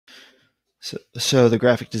So the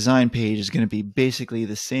graphic design page is going to be basically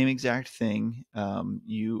the same exact thing.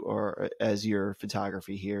 You are as your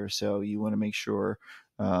photography here, so you want to make sure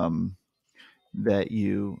um, that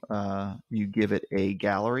you give it a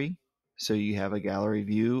gallery. So you have a gallery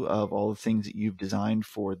view of all the things that you've designed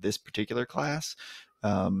for this particular class.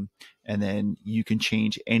 Um, and then you can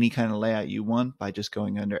change any kind of layout you want by just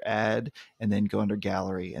going under add and then go under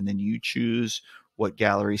gallery. And then you choose what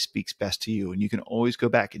gallery speaks best to you. And you can always go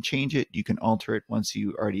back and change it. You can alter it once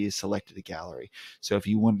you already selected a gallery. So if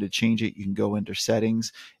you wanted to change it, you can go under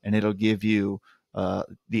settings and it'll give you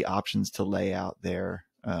the options to lay out there.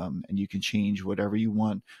 And you can change whatever you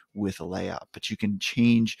want with a layout, but you can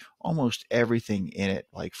change almost everything in it,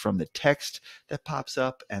 like from the text that pops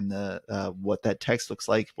up and the what that text looks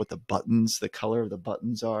like, what the buttons, the color of the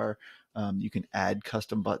buttons are. You can add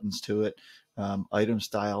custom buttons to it. Item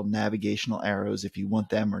style, navigational arrows if you want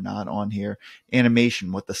them or not on here.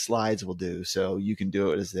 Animation, what the slides will do. So you can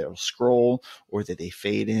do it as they'll scroll, or that they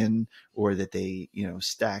fade in, or that they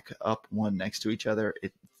stack up one next to each other.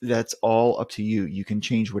 That's all up to you. You can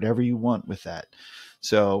change whatever you want with that.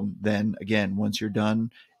 So then again, once you're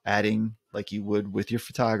done adding, like you would with your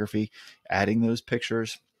photography, adding those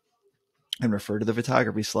pictures, and refer to the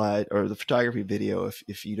photography slide or the photography video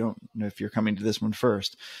if you don't know, if you're coming to this one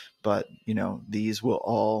first. But these will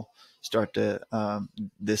all start to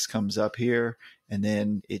this comes up here, and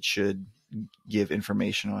then it should give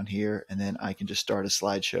information on here, and then I can just start a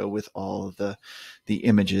slideshow with all of the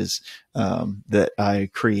images that I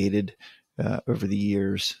created over the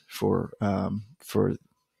years for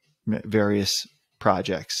various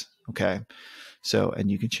projects. Okay. So, and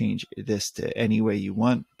you can change this to any way you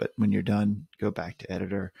want, but when you're done, go back to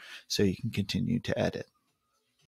editor so you can continue to edit.